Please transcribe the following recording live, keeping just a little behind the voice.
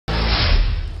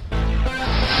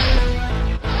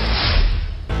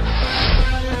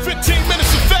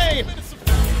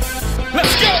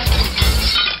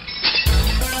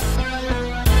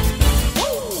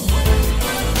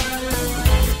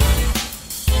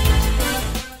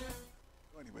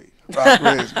Rock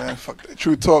Riz, man. Fuck that.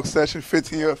 True Talk Session,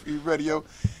 15 year radio.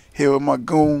 Here with my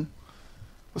goon.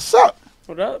 What's up?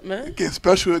 What up, man? Getting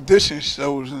special edition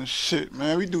shows and shit,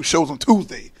 man. We do shows on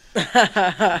Tuesday. You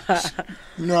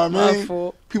know what I My mean?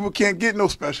 fault. People can't get no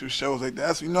special shows like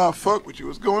that. So you know I fuck with you.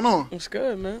 What's going on? It's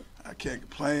good, man. I can't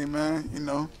complain, man. You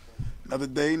know, another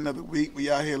day, another week. We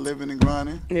out here living and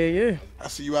grinding. Yeah. I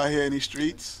see you out here in these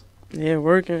streets Yeah,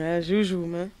 working as usual,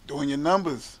 man. doing your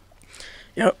numbers.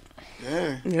 Yep.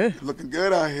 Yeah. Yeah. You're looking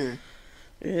good out here.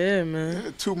 Yeah, man.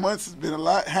 Yeah, 2 months has been a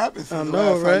lot happened I since the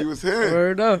know, last right? time you was here.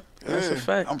 Word up. That's Yeah, a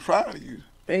fact. I'm proud of you.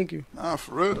 Thank you. Nah,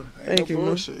 for real. Ain't Thank no you, man.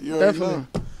 bullshit. You already Definitely.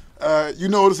 know. You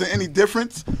noticing any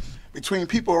difference between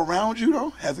people around you though?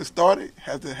 Has it started?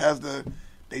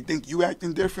 They think you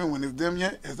acting different when it's them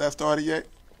yet? Has that started yet?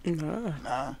 Nah.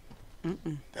 Nah.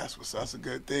 Mm-mm. That's a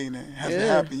good thing. Then hasn't Yeah.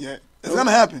 happened yet. It's gonna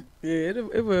happen. Yeah,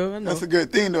 it will. I know. That's a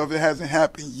good thing though if it hasn't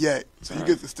happened yet. So you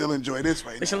get to still enjoy this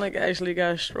right It now. seems like it actually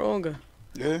got stronger.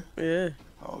 Yeah. Yeah.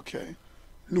 Okay.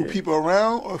 New Yeah. people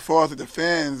around, or as far as the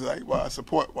fans, like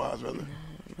support wise, rather.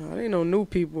 No, there ain't no new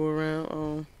people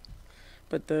around.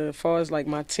 But as far as like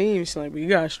my team, it's like we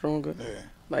got stronger. Yeah.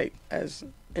 Like as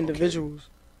individuals.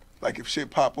 Like if shit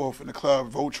pop off in the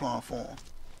club, Voltron form.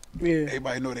 Yeah.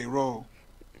 Everybody know they roll.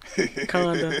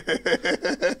 Kinda.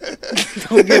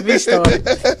 Don't get me started.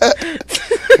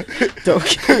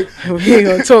 We ain't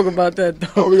gonna talk about that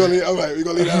Oh, though. we gonna leave. All right, we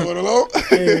gonna leave that one alone.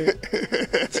 Yeah.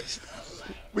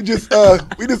 we just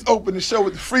opened the show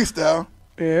with the freestyle.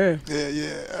 Yeah.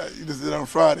 Yeah. You just did it on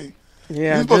Friday. Yeah. you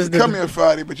I was supposed just to come did- here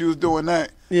Friday, but you was doing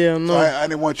that. Yeah, So no. I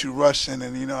didn't want you rushing,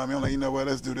 and you know, what I mean, I'm like, you know what,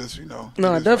 let's do this. You know. No,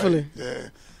 do this definitely.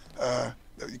 Right. Yeah.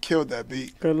 You killed that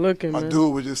beat. Good looking, My man.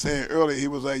 dude was just saying earlier, he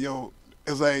was like, yo,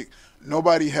 it's like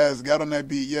nobody has got on that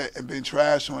beat yet and been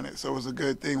trash on it. So it was a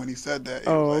good thing when he said that. He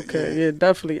Oh, was like, okay. Yeah,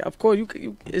 definitely. Of course,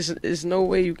 it's no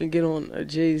way you can get on a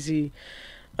Jay-Z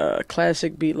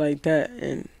classic beat like that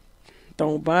and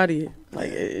don't body it.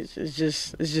 Like it's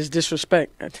just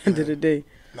disrespect at the end of the day.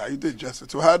 Nah, you did justice.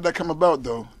 So how did that come about,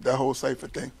 though, that whole cipher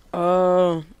thing?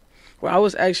 Well, I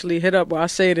was actually hit up. Well, I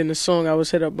say it in the song. I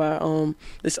was hit up by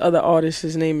this other artist.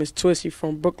 His name is Twist. He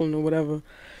from Brooklyn or whatever,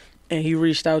 and he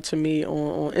reached out to me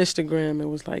on Instagram and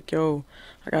was like, "Yo,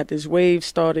 I got this wave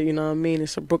started. You know what I mean?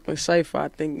 It's a Brooklyn cipher. I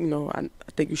think I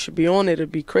think you should be on it.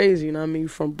 It'd be crazy. You know what I mean? You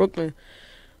from Brooklyn."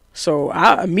 So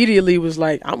I immediately was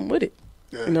like, "I'm with it."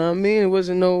 Yeah. You know what I mean? It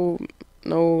wasn't no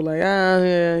like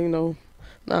yeah, you know.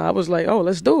 Nah, I was like, "Oh,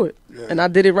 let's do it," Yeah. and I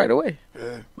did it right away.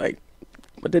 Yeah.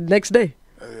 But the next day.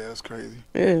 Yeah, that's crazy.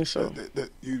 Yeah. So.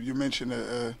 You mentioned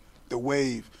the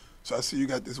wave. So I see you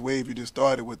got this wave you just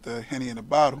started with the Henny in the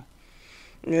bottle.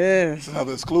 Yeah. It's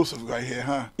another exclusive right here,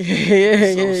 huh?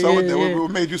 Yeah.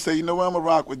 What made you say, you know what, I'm going to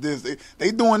rock with this?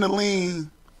 They doing the lean.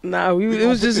 Nah, We it gonna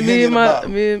was put just the me Henny and in the bottle.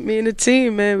 me and the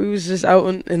team, man. We was just out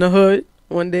in the hood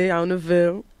one day, out in the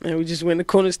Ville, and we just went to the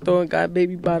corner store and got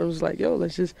baby bottles. Like, yo,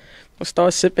 let's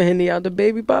start sipping Henny out the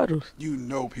baby bottles. You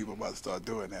know people about to start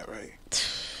doing that, right?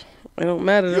 It don't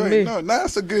matter to me. No,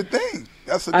 that's a good thing.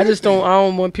 I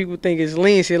don't want people to think it's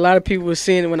lean. See, a lot of people were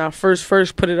seeing it when I first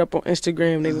put it up on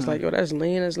Instagram. They was like, yo, that's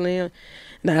lean.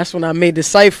 Now, that's when I made the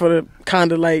cipher to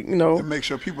kind of like, To make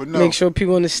sure people know. make sure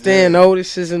people understand, oh,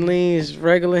 this isn't lean, it's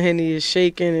regular Henny, it's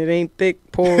shaking, it ain't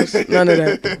thick, pause, none of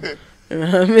that. You know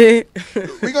what I mean?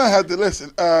 We're going to have to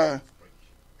listen.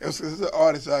 There's an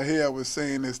artist out here that was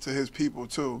saying this to his people,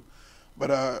 too. But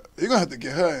you're going to have to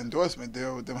get her endorsement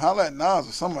deal with them. Holla at Nas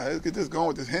or somebody. Let's get this going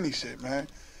with this Henny shit, man.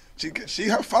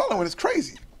 Her following is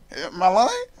crazy. Am I lying?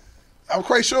 I'm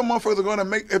quite sure motherfuckers are going to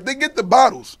make, if they get the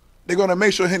bottles, they're going to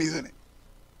make sure Henny's in it.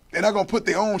 They're not going to put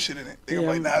their own shit in it. They're going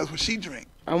to be like, nah, that's what she drink.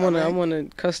 I wanna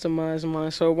customize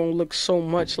mine so it won't look so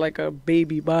much like a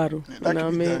baby bottle. Yeah, You know what I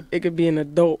could be mean? done. It could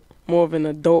be more of an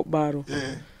adult bottle.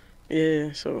 Yeah.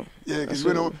 Yeah, so. Yeah, because that's we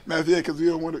what-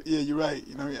 don't want to, yeah, you're right.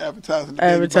 You know, you're advertising the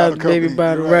Advertise the baby company.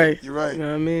 bottle, You're right. You're right. You know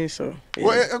what I mean? So. Yeah.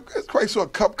 Well, it's quite sure a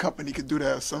cup company could do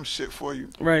that or some shit for you.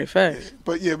 Right, facts.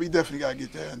 But yeah, we definitely got to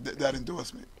get that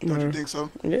endorsement. Don't you think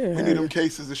so? Yeah. We need them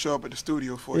cases to show up at the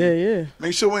studio for Yeah, you. yeah.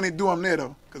 Make sure when they do, I'm there,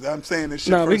 though, because I'm saying this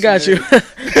shit No, we first got you.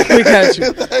 and We got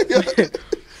you.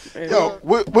 then- Yo,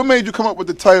 what made you come up with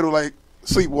the title, like,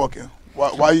 Sleepwalking?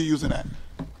 Why you using that?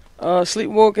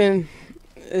 Sleepwalking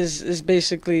is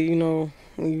basically, you know,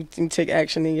 when you take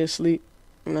action in your sleep.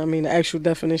 You know what I mean? The actual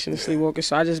definition of sleepwalking.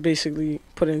 So I just basically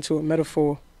put it into a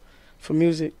metaphor for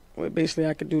music, where basically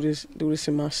I could do this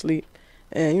in my sleep.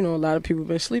 And, you know, a lot of people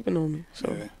been sleeping on me.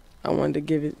 So Yeah. I wanted to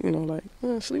give it, you know, like,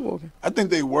 sleepwalking. I think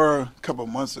they were a couple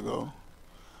months ago.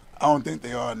 I don't think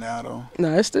they are now, though.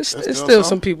 Nah, it's still still some?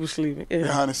 some people sleeping. Yeah,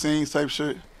 Behind the scenes type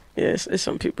shit. yeah, it's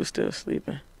some people still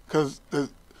sleeping. Because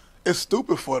it's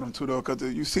stupid for them too though, because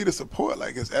you see the support,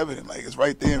 like it's evident, like it's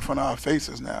right there in front of our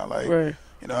faces now, like Right.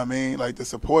 you know what I mean, like the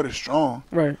support is strong.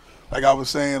 Right. Like I was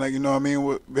saying, like you know what I mean,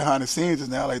 what behind the scenes is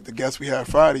now, like the guests we had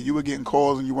Friday, you were getting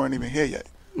calls and you weren't even here yet.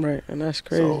 Right, and that's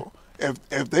crazy. So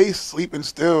if they sleeping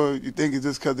still, you think it's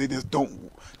just because they just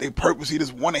don't, they purposely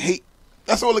just want to hate.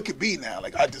 That's all it could be now.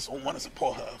 Like I just don't want to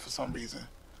support her for some reason.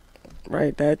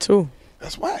 Right, that too.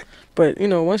 That's whack. But you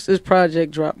know, once this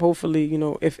project drop, hopefully, you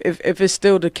know, if it's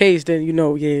still the case, then you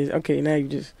know, yeah, okay, now you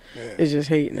just it's just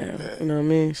hate now. Yeah. You know what I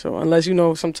mean? So unless you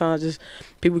know, sometimes just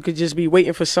people could just be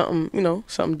waiting for something, you know,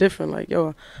 something different. Like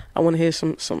yo, I want to hear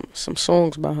some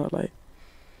songs by her. Like,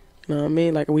 you know what I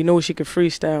mean? Like we know she could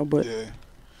freestyle, but Yeah.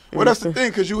 Well, that's the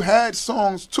thing, because you had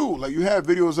songs too. Like you had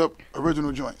videos up,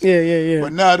 original joints. Yeah.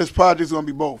 But now this project's gonna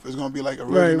be both. It's gonna be like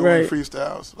original Right. and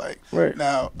freestyles. Like Right.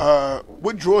 now,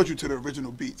 what draws you to the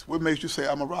original beats? What makes you say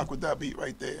I'm gonna rock with that beat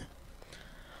right there?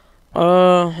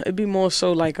 It'd be more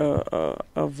so like a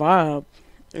vibe.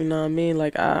 You know what I mean?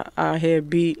 Like I hear a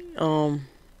beat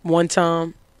one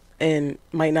time and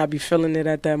might not be feeling it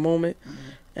at that moment,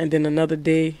 and then another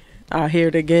day I hear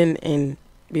it again and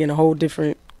be in a whole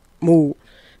different mood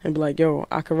and be like, yo,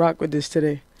 I could rock with this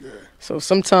today. Yeah. So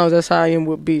sometimes that's how I am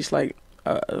with beats. Like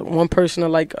one person will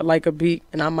like a beat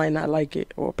and I might not like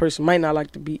it, or a person might not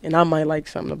like the beat and I might like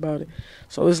something about it.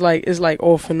 So it's like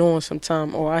off and on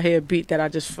sometimes. Or I hear a beat that I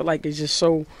just feel like it's just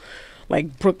so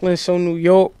like Brooklyn, so New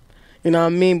York, you know what I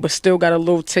mean, but still got a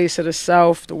little taste of the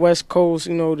South, the West Coast,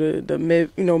 you know, the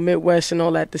Midwest and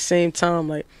all at the same time.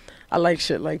 Like I like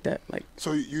shit like that. Like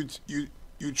So you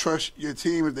trust your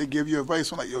team if they give you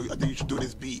advice on like, yo, I think you should do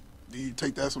this beat. Do you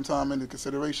take that sometime into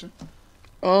consideration?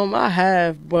 I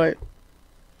have, but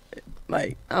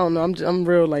like I don't know, I'm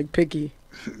real like picky.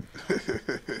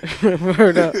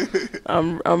 Word up.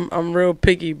 I'm real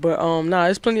picky, but nah,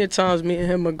 there's plenty of times me and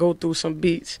him will go through some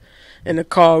beats in the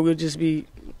car. We'll just be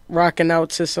rocking out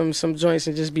to some joints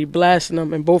and just be blasting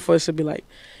them, and both of us will be like,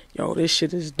 yo, this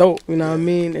shit is dope, you know what I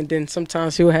mean? And then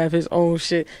sometimes he'll have his own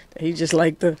shit that he just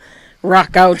like to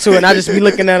rock out to, and I just be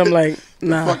looking at him like,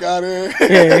 nah. Fuck out of here.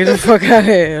 Yeah, get the fuck out of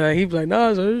here. Like, he be like,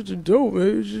 nah, so this is dope,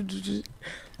 man.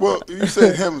 Well, you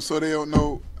said him, so they don't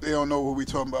know who we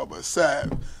talking about, but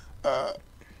Sav.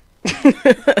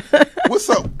 What's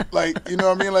up? Like, you know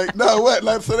what I mean? Like, no, what?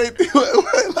 Like, so they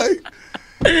what? Like,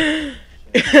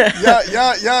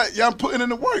 y'all putting in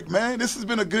the work, man. This has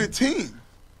been a good team.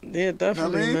 Yeah,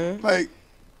 definitely, You know what I mean? man.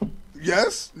 Like,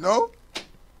 yes, no,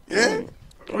 yeah.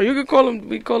 Or you could call him.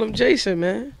 We call him Jason,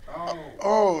 man.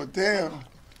 Oh, damn.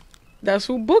 That's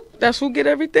who get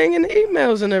everything in the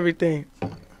emails and everything.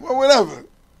 Well, whatever.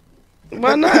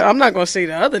 Why not? I'm not gonna say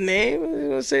the other name. I'm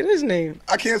gonna say this name.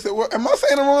 I can't say. What? Am I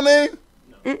saying the wrong name?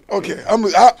 No. Okay, I'm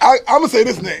gonna say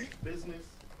this name. Business.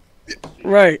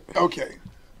 Right. Okay.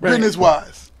 Right. Business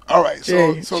wise. All right.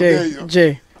 So there you go.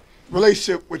 Jay.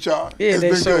 Relationship with y'all. Yeah, it's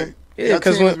been good. Yeah, Y'all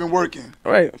because team has been working.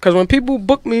 Right, because when people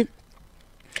book me,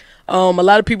 a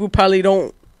lot of people probably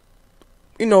don't,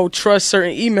 you know, trust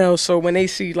certain emails. So when they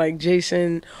see like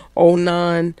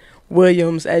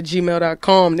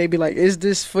Jason09Williams@gmail.com, they be like, "Is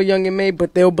this for Young and May?"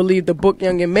 But they'll believe the book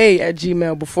Young and May at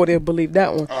Gmail before they'll believe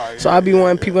that one. So I be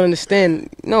wanting people to understand.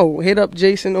 No, hit up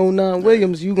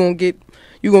Jason09Williams. You gonna get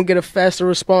a faster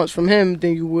response from him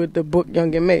than you would the book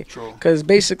Young and May. True. Because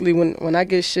basically, when I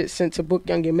get shit sent to book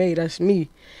Young and May, that's me.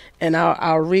 And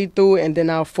I'll read through it and then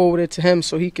I'll forward it to him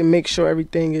so he can make sure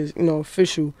everything is, you know,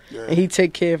 official. Yeah. And he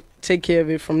take care of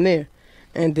it from there.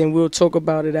 And then we'll talk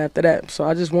about it after that. So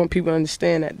I just want people to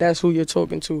understand that that's who you're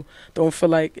talking to. Don't feel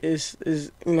like it's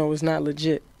not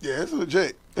legit. Yeah, it's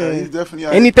legit. He's definitely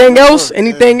anything else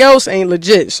ain't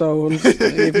legit. So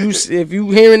if you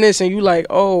hearing this and you like,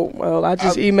 oh well, I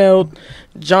just emailed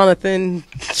Jonathan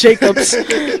Jacobs,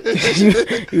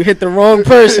 you hit the wrong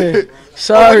person.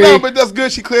 Sorry. No, but that's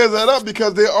good she clears that up,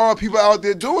 because there are people out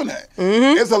there doing that.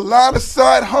 Mm-hmm. There's a lot of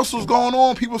side hustles going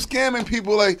on. People scamming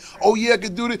people like, oh yeah, I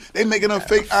could do this. They making a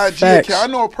fake IG account. I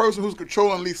know a person who's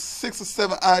controlling at least 6 or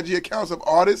 7 IG accounts of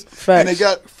artists. Facts. And they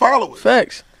got followers.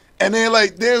 Facts. And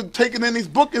they're taking in these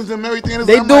bookings and everything.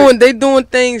 They doing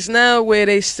things now where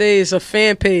they say it's a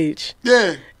fan page.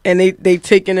 Yeah. And they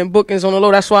taking in bookings on the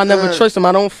low. That's why I never trust them.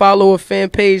 I don't follow a fan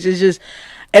page. It's just,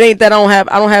 it ain't that I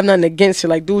don't have nothing against it.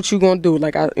 Like, do what you gonna do.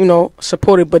 Like, I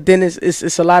support it. But then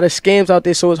it's a lot of scams out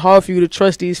there, so it's hard for you to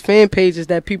trust these fan pages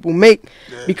that people make.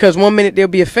 Yeah. Because one minute there'll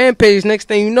be a fan page, next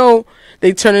thing you know,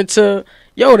 they turn into,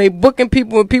 yo, they booking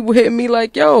people, and people hitting me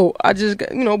like, yo, I just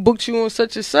got, booked you on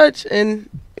such and such, and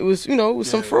it was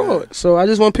some fraud. Yeah. So I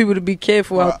just want people to be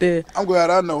careful out there. I'm glad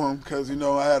I know him, because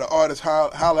I had an artist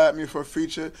holler at me for a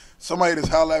feature. Somebody just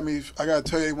holler at me. I gotta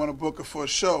tell you, they want to book her for a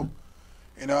show.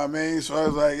 You know what I mean? So I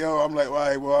was like, yo, I'm like, all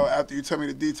right, well, after you tell me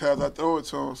the details, I throw it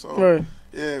to him. So, Right.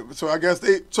 yeah. So I guess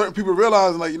certain people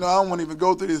realizing, like, you know, I don't want to even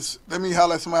go through this. Let me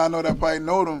highlight somebody I know that probably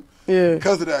know them Yeah.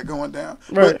 because of that going down.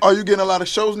 Right. But are you getting a lot of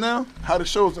shows now? How the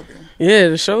shows looking? Yeah,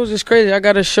 the show's just crazy. I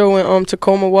got a show in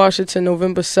Tacoma, Washington,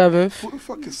 November 7th. Who the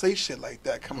fuck can say shit like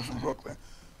that coming from Brooklyn?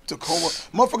 Tacoma.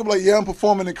 Motherfucker be like, yeah, I'm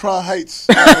performing in Crown Heights.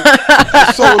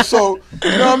 So,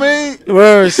 you know what I mean?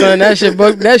 Word, son, that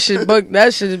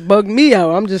shit bug me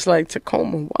out. I'm just like,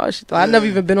 Tacoma, Washington. I never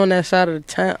even been on that side of the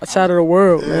town, side of the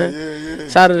world, man. Yeah.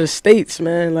 Side of the states,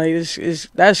 man. Like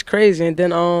that's crazy. And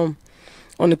then on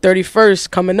the 31st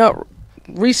coming up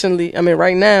recently, I mean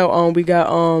right now, we got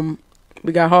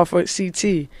Hartford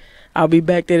CT. I'll be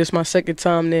back there. This is my second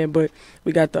time there, but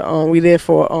we got we there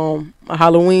for a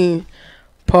Halloween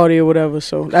party or whatever.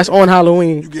 So that's on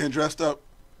Halloween. You getting dressed up?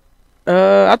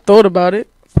 I thought about it,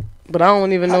 but I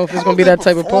don't even know if it's gonna be that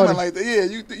type of party. Like that? Yeah,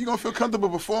 you gonna feel comfortable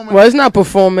performing? Well, it's not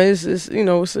performing. It's you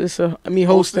know it's me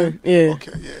hosting. Yeah.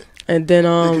 Okay, yeah. And then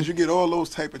because you get all those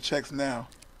type of checks now.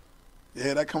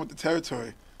 Yeah, that come with the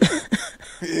territory.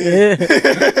 Yeah.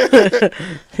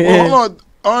 Well, hold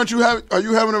on. Are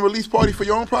you having a release party for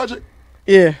your own project?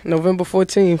 Yeah, November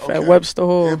 14th at Webster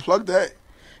Hall. Yeah, plug that.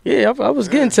 Yeah, I was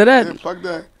getting to that. Yeah, plug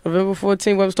that. November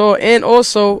 14th, Webster Hall. And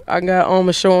also, I got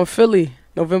a show in Philly,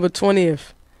 November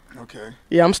 20th. Okay.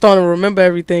 Yeah, I'm starting to remember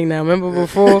everything now. Remember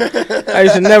before? I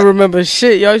used to never remember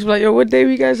shit. Y'all used to be like, yo, what day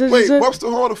we got this? Wait, Webster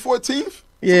Hall the 14th?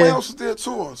 Yeah. Somebody else was there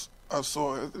too. I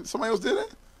saw it. Somebody else did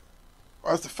it?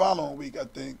 Or that's the following week, I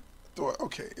think. I thought,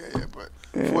 okay, yeah, but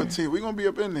 14th, we going to be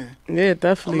up in there. Yeah,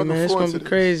 definitely, man. It's going to be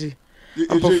crazy.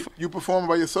 You performing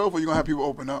by yourself or you going to have people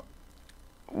open up?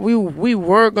 We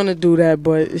were gonna do that,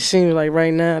 but it seems like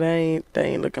right now that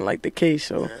ain't looking like the case.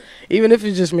 So even if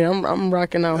it's just me, I'm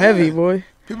rocking out heavy, boy.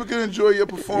 People can enjoy your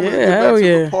performance. Yeah, hell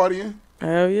yeah. Partying.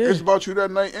 Hell yeah. It's about you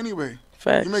that night anyway.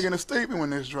 Facts. You're making a statement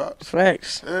when this drops.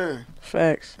 Facts. Yeah.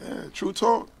 Facts. Yeah. True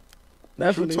talk.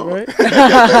 Definitely, True talk.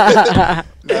 right?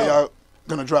 Now y'all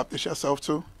gonna drop this yourself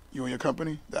too? You and your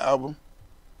company, the album.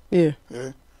 Yeah.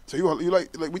 Yeah. So you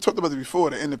like we talked about it before,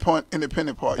 the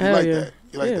independent part. You hell like yeah. that.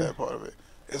 You like that part of it.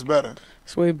 It's better.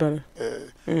 It's way better.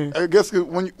 Yeah. I guess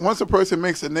once a person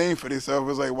makes a name for themselves,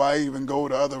 it's like, why even go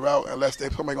the other route unless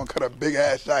somebody gonna cut a big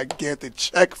ass gigantic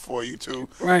check for you to.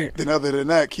 Right. Then other than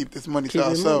that, keep this money to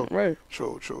ourselves. Right.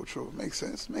 True. Makes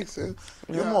sense. Yeah.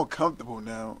 You're more comfortable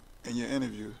now in your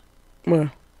interviews Well.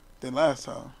 than last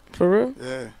time. For real?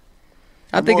 Yeah.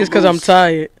 I think it's because I'm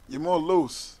tired. You're more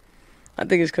loose. I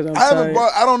think it's because I'm tired.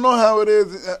 I don't know how it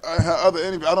is how other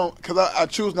interviews. Because I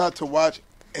choose not to watch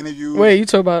interviews. Wait, you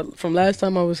talk about from last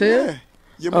time I was here?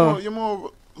 Yeah. You're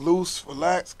more loose,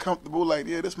 relaxed, comfortable. Like,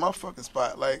 yeah, this my fucking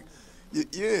spot. Like,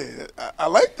 yeah, I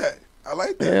like that. I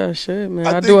like that. Yeah, shit, man.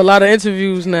 I do a lot of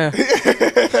interviews now.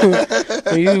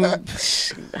 When you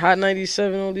Hot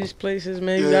 97, all these places,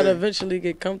 man, you gotta eventually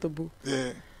get comfortable.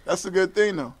 Yeah, that's a good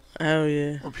thing though. Hell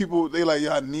yeah. When people they like,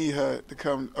 yeah, I need her to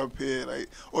come up here, like,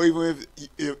 or even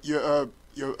if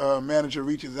your manager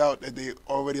reaches out that they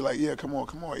already like, yeah, come on.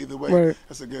 Either way, right.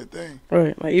 That's a good thing.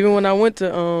 Right. Like even when I went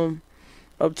to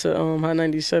up to Hot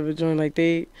 97 joint, like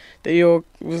they all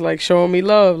was like showing me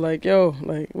love, like, yo,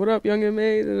 like, what up, young and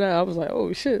made? And I was like,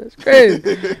 oh shit, that's crazy.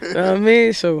 You know what I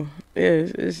mean? So yeah,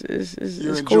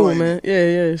 it's cool, man.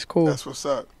 Yeah, it's cool. That's what's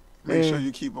up. Make sure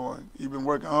you keep on. You've been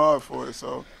working hard for it,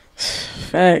 so.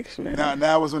 Facts, man.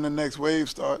 Now is when the next wave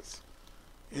starts.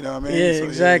 You know what I mean? Yeah, so,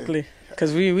 exactly. Yeah.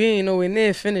 Cause we ain't nowhere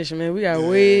near finished, man. We got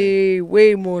way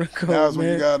more to go. Now's man.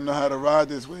 when you gotta know how to ride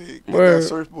this wave. Get that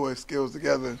surfboard skills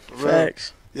together. For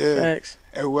Facts. Real. Yeah. Facts.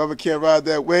 And whoever can't ride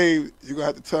that wave, you gonna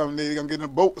have to tell them they're gonna get in a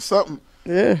boat or something.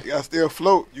 Yeah. You gotta stay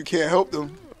afloat. You can't help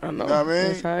them. I know. You know what I mean?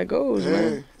 That's how it goes,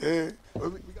 man. Yeah.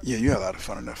 Yeah, you had a lot of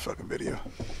fun in that fucking video.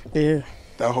 Yeah.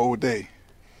 That whole day.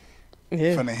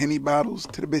 Yeah. From the Henny bottles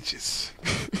to the bitches.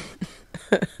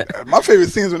 My favorite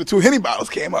scene is when the two Henny bottles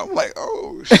came up. I'm like,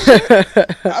 oh shit.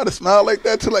 I'd have smiled like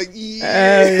that till like,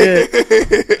 yeah.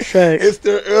 It's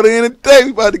still early in the day.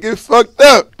 We about to get fucked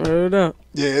up. Word up.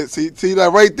 Yeah, see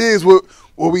that right there is what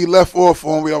we left off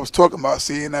on. I was talking about.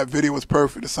 Seeing that video was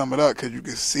perfect to sum it up because you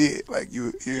can see it. Like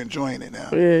you're enjoying it now.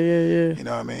 Yeah. You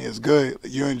know what I mean? It's good.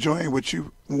 You're enjoying what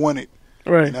you wanted.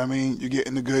 Right. You know what I mean? You're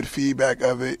getting the good feedback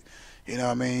of it. You know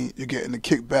what I mean? You're getting the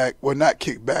kickback. Well, not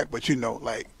kickback, but you know,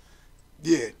 like,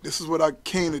 yeah, this is what I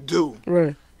came to do.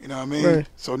 Right. You know what I mean? Right.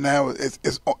 So now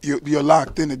you're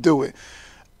locked in to do it.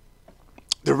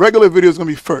 The regular video is gonna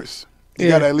be first. You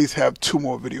gotta at least have 2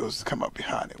 more videos to come up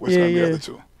behind it. What's gonna be the other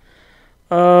 2?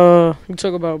 You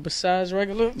talk about besides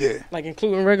regular? Yeah. Like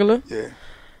including regular? Yeah.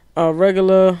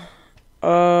 Regular.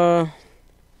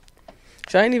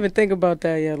 Cause I didn't even think about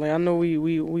that yet. Like I know we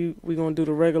gonna do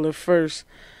the regular first,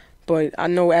 but I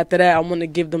know after that I want to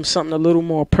give them something a little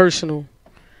more personal.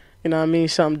 You know what I mean?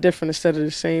 Something different instead of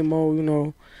the same old, you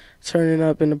know, turning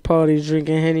up in the parties,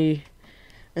 drinking Henny,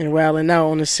 and wilding out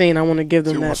on the scene. I want to give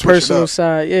them that personal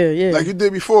side. Yeah, yeah. Like you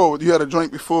did before. You had a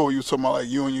drink before. You was talking about like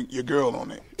you and your girl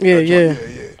on it.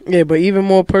 Yeah, but even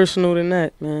more personal than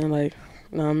that, man. Like,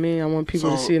 you know what I mean? I want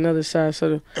people to see another side.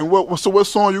 And what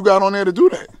song you got on there to do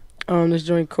that? This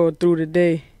joint called Through the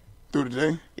Day. Through the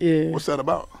Day? Yeah. What's that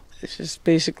about? It's just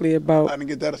basically about... I didn't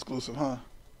get that exclusive, huh?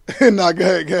 Nah, go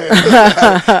ahead.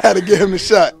 Had to give him a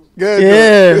shot. Go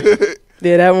ahead. Yeah.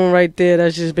 Yeah, that one right there,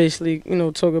 that's just basically, you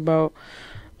know, talk about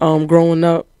growing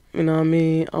up, you know what I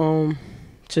mean?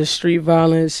 Just street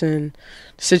violence and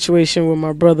the situation with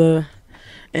my brother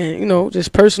and, you know,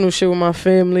 just personal shit with my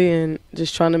family and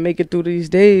just trying to make it through these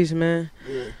days, man.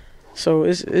 Yeah. So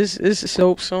it's a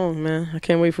dope song, man. I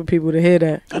can't wait for people to hear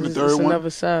that. And the third one? Another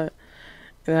side.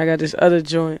 And I got this other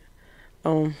joint.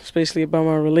 It's basically about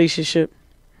my relationship.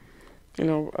 You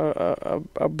know,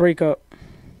 a breakup.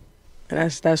 And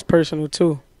that's personal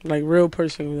too. Like real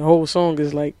personal. The whole song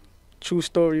is like true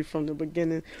story from the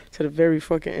beginning to the very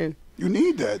fucking end. You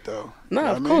need that though.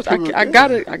 Nah, of course. I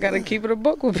gotta keep it a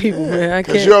buck with people, man. I can't.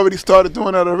 Because you already started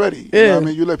doing that already. You know what I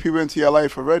mean? You let people into your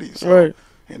life already. So, right.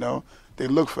 You know, they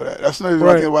look for that. That's another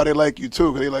reason why they like you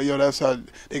too. Because they like, yo, that's how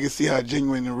they can see how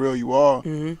genuine and real you are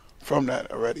from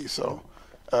that already. So,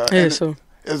 so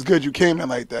it's good you came in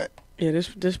like that. Yeah,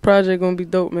 this project gonna be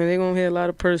dope, man. They gonna hear a lot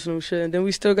of personal shit, and then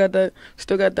we still got the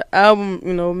album.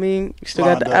 You know what I mean? We still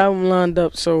got the album lined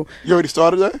up. So you already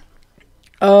started that?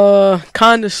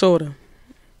 Kinda, sorta.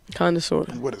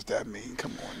 What does that mean?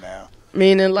 Come on now.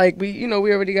 Meaning, like we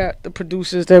already got the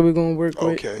producers that we're gonna work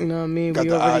with. You know what I mean?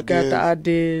 We already got the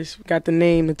ideas, got the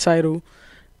name, the title.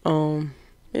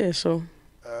 Yeah. So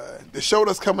the show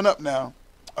that's coming up now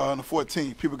on the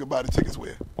 14th, people can buy the tickets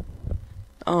where?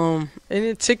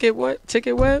 Any Ticket Web?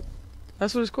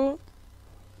 That's what it's called?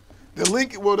 The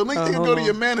link they can go to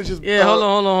your manager's hold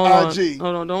on. IG.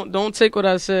 Hold on. Don't take what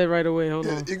I said right away. Hold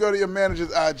on. You go to your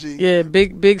manager's IG. Yeah,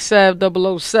 Big Sav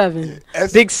 007. Yeah.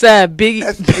 Big Sav,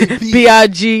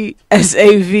 BIGSAV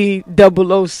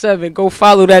 007. Go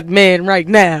follow that man right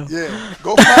now. Yeah.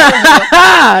 Go follow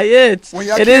her. Yeah. When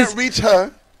y'all can't reach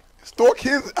her, stalk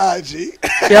his IG.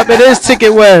 Yep, it is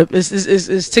Ticket Web. It's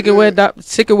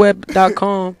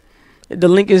ticketweb.com. The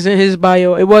link is in his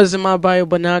bio. It was in my bio,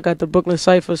 but now I got the Brooklyn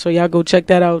Cypher, so y'all go check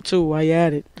that out too while you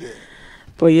at it. Yeah.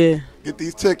 But yeah. Get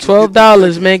these tickets.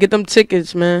 $12, man. Get them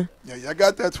tickets, man. Yeah, y'all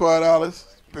got that $12.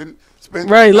 Spend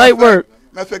right, light work.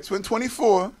 Matter of fact, spend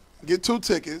 $24. Get 2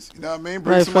 tickets. You know what I mean?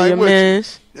 Bring right, somebody for your with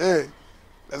mans. you. Yeah.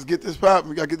 Let's get this popping.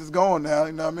 We got to get this going now.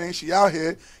 You know what I mean? She out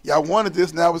here. Y'all wanted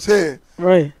this. Now it's here.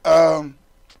 Right. As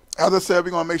I said,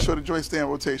 we're going to make sure the joint stay in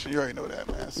rotation. You already know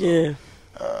that, man. So, yeah.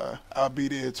 I'll be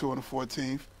there too on the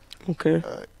 14th. Okay.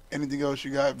 Anything else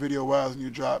you got video-wise and you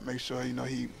drop, make sure, you know,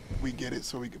 we get it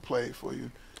so we can play it for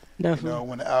you. Definitely. You know,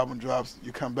 when the album drops,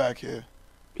 you come back here.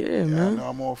 Yeah, man. I know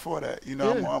I'm all for that. You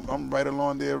know, I'm right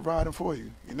along there riding for you.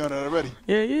 You know that already.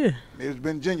 Yeah. It's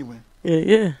been genuine.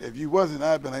 Yeah. If you wasn't,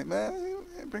 I'd been like, man,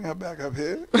 bring her back up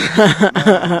here.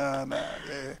 Nah.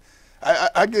 Yeah.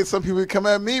 I get some people that come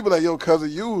at me, but like, yo, cuz of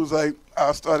you, was like,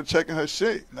 I started checking her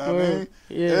shit. You know what I mean?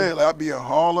 Yeah, like I be in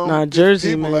Harlem. Nah,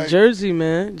 Jersey, man. Like, Jersey,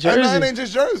 man. Jersey. It ain't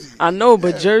just Jersey. I know,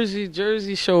 but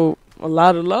Jersey show a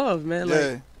lot of love,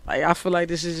 man. Like I feel like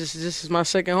this is my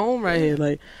second home right here.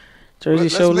 Like Jersey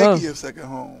show love. Let's make it your second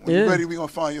home. When you're ready, we gonna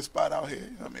find your spot out here. You know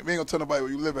what I mean? We ain't gonna tell nobody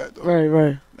where you live at though. Right. You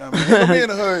know what I mean? Don't be in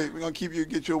the hood. We're gonna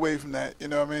get you away from that. You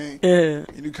know what I mean? Yeah.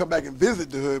 And you come back and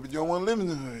visit the hood, but you don't want to live in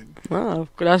the hood. Nah,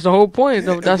 that's the whole point.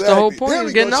 Yeah, that's the whole point.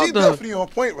 Of getting out She's definitely on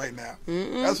point right now.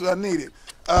 That's what I needed.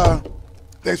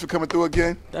 Thanks for coming through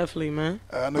again. Definitely, man.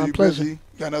 I know you're busy. You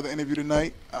got another interview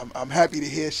tonight. I'm happy to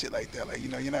hear shit like that. Like, you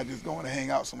know, you're not just going to hang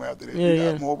out somewhere after this.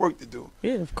 You got more work to do.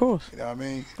 Yeah, of course. You know what I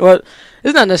mean? Well,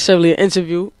 it's not necessarily an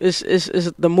interview. It's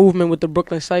the movement with the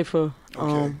Brooklyn Cypher.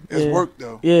 Okay. It's work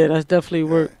though. Yeah, that's definitely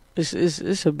work.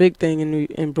 It's a big thing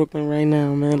in Brooklyn right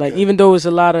now, man. Like even though it's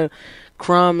a lot of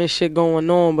crime and shit going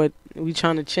on, but we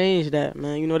trying to change that,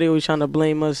 man. You know, they always trying to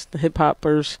blame us, the hip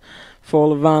hoppers, for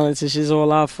all the violence. It's just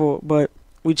all our fault, but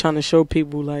we trying to show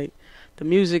people like the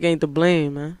music ain't to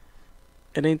blame, man.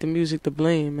 It ain't the music to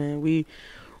blame, man. We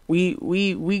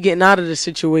getting out of the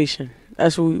situation.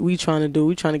 That's what we trying to do.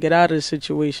 We trying to get out of the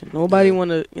situation. Nobody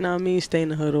want to, you know what I mean, stay in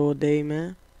the hood all day,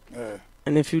 man. Yeah.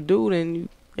 And if you do, then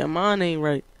your mind ain't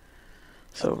right.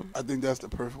 So I think that's the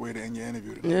perfect way to end your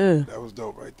interview today. Yeah. That was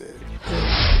dope right there.